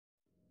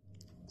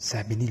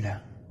Sabi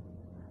nila,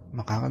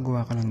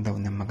 makakagawa ka lang daw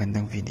ng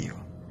magandang video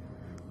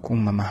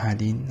kung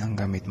mamahalin ang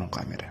gamit mong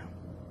camera.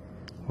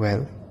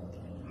 Well,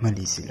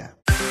 mali sila.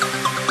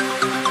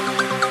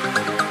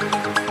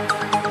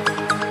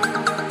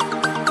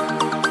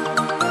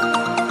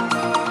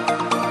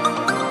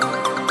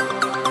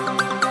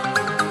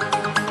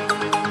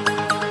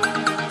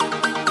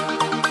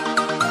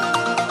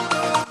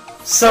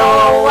 So,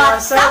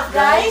 what's up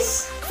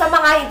guys? Sa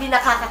mga hindi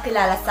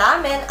nakakakilala sa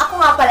amin, ako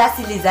nga pala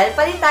si Lizal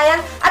Palitayan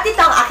at ito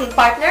ang aking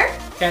partner,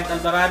 Kent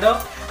Alvarado.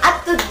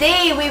 At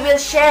today, we will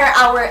share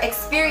our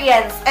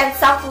experience and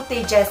some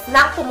footages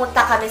nang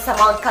pumunta kami sa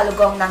Mount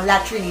Kalugong ng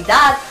La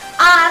Trinidad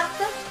at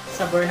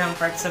Sa Burnham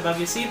Park sa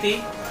Baguio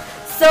City.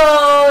 So,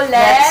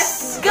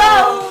 let's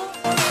go!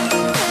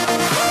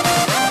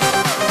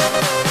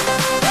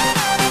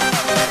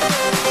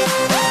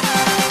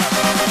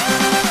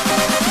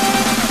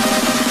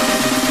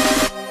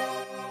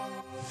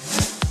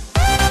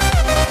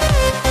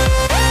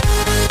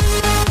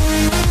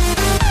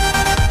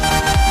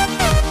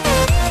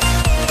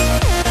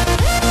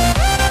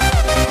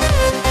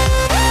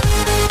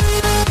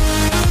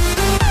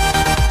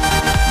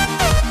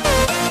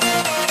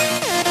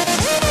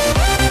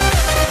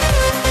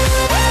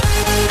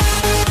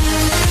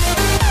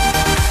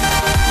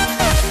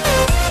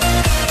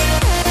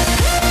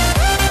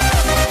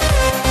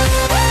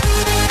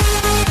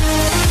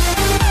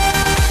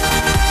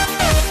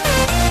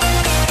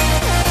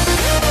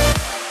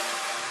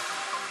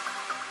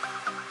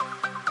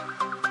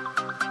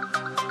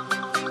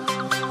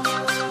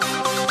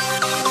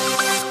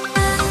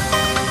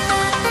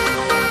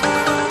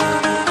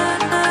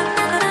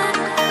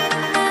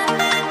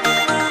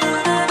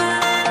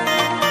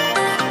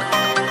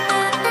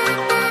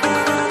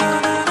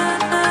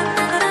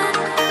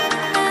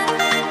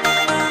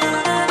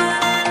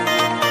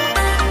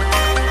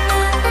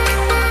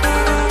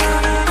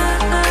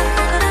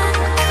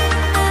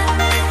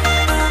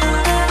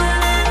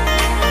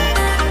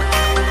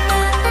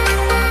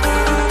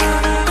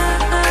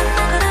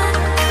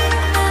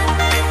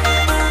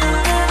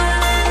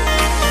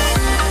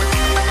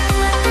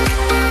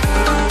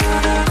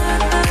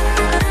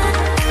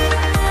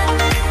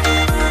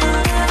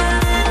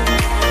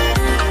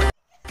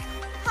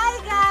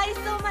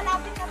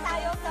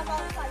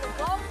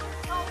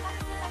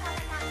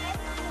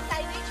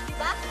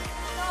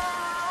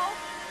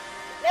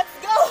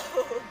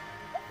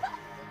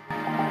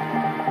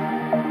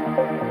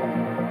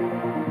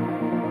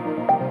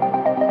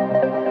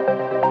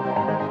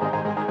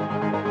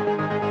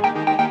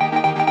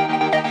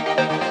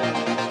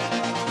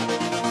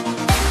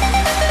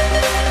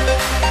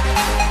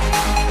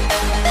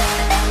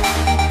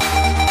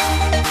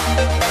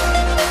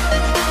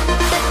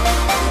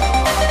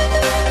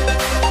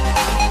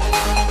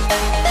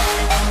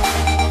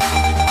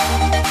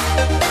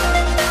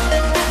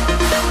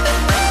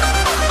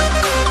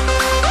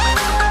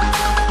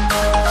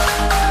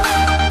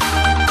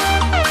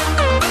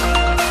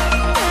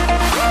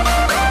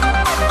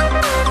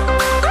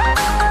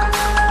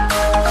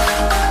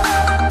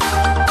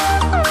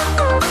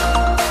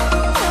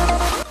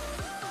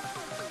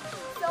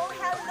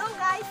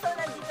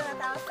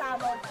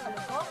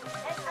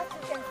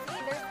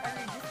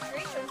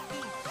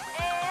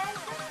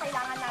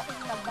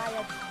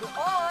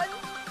 Doon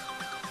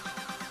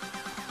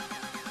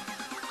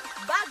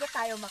bago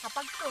tayo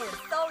makapag-tour.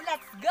 So,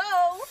 let's go!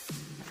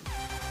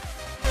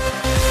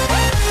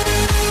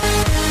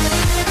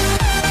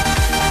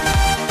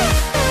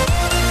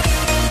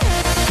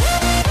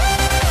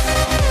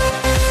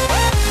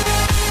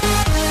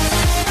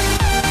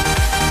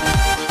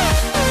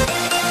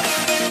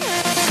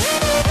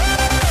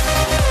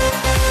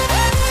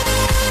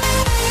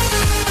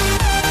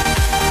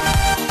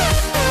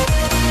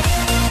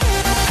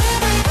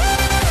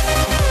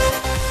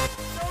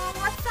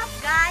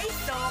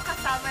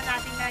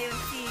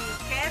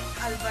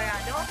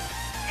 Alvarado.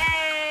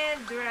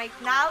 And right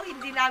now,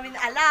 hindi namin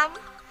alam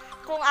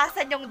kung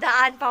asan yung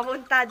daan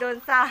papunta doon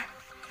sa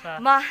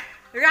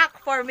rock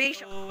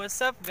formation. So, what's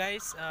up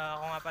guys?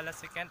 Ako nga pala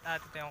si Kent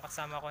at ito yung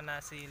kasama ko na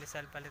si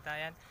Lizal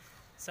Palitayan.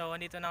 So,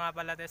 andito na nga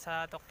pala tayo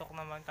sa tuktok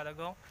ng Mount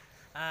Kalugong.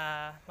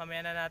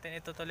 Mamaya na natin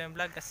itutuloy yung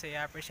vlog kasi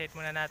appreciate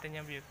muna natin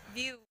yung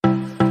view.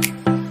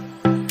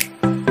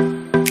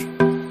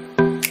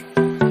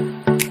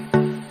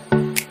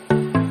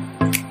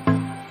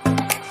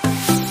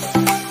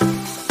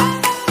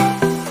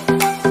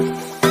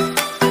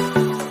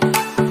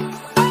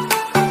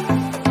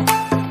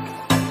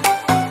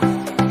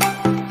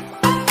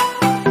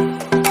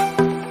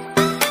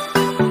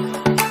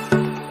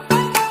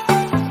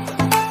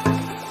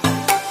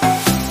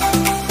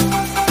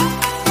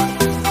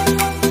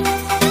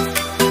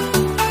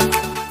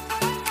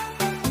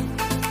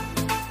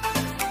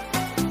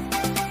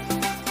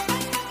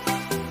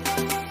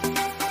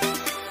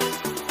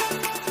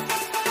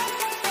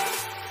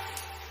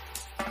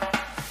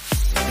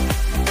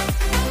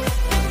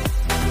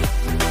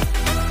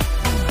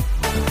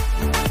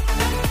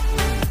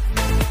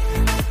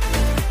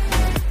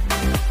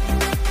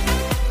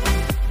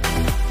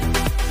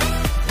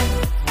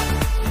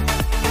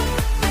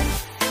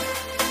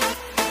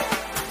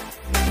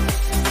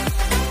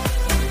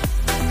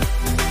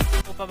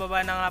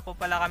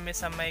 na kami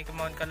sa may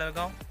Mount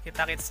Kalugong.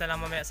 Kita-kits na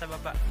lang mamaya sa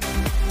baba.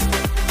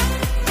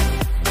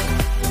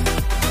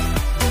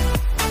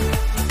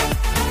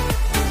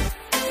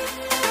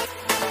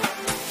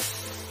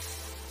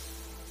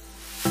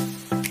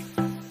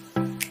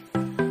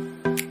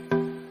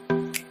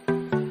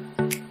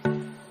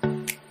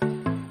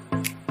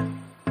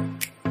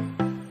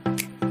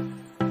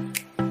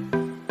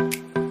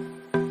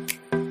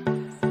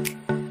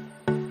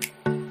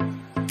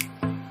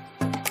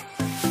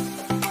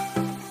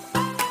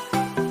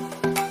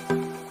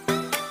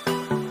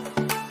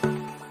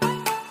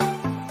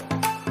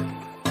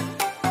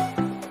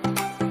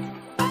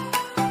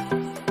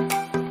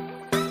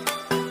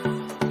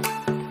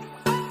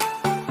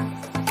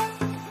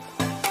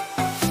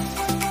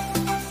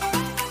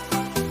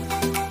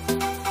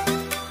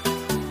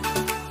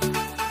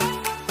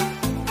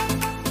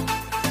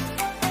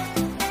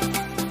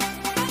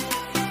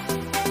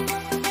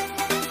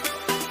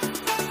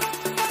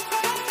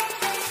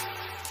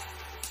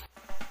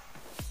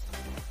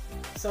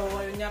 So,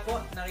 ayun nga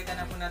po, nakita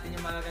na po natin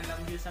yung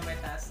magagandang view sa may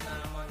taas na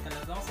Mount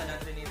Kalugong sa La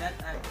Trinidad.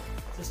 At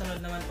susunod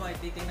naman po ay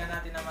titingnan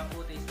natin ang mga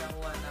footage na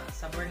kuha na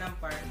sa Burnham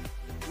Park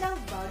ng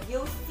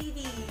Baguio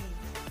City.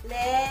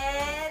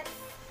 Let's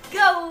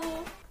go!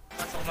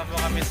 Pasok na po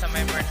kami sa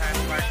may Burnham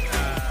Park.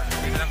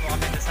 Dito lang po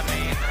kami sa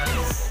may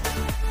entrance.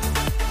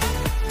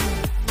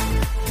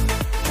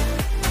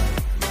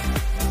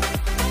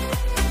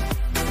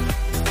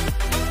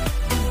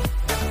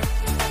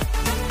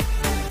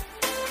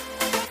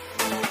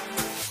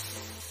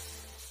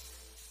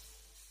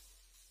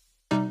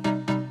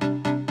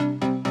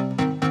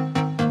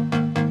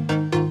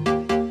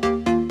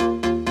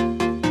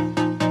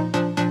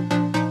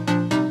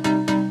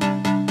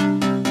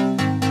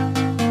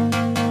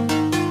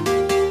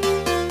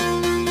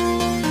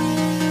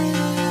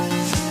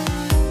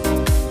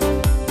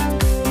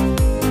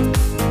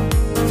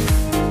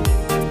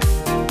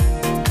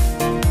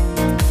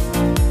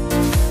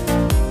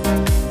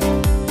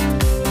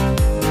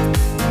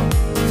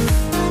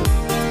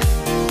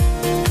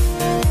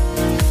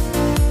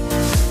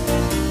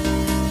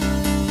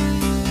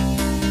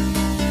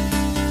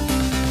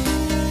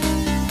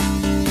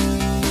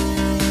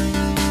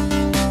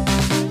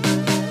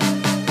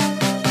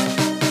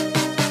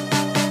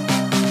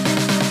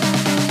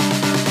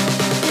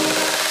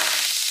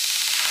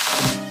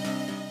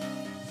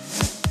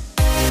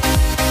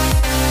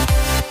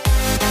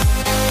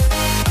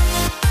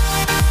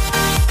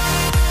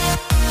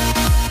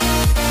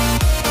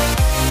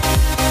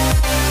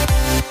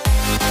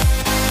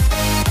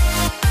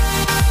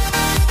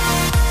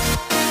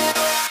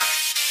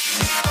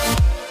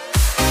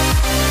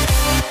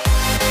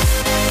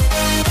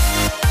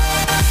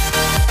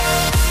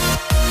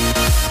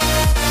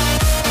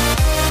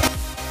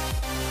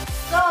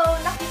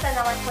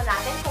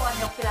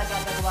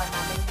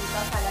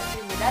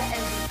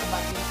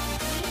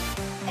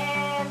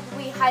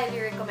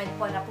 highly recommend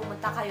po na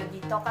pumunta kayo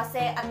dito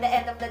kasi at the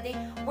end of the day,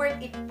 worth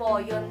it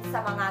po yun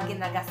sa mga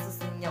ginagastos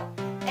ninyo.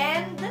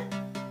 And,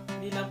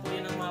 hindi lang po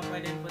yun ang mga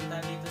pwedeng punta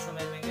dito sa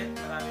May Benguet.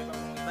 Marami pa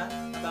pong iba.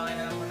 Abangan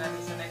na lang po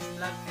natin sa next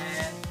vlog.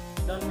 And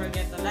don't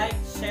forget to like,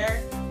 share,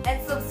 and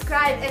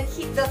subscribe and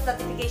hit those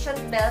notification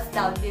bells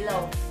down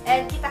below.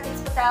 And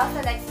kita-kits po tayo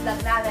sa next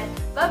vlog namin.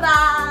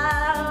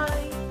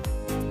 Bye-bye!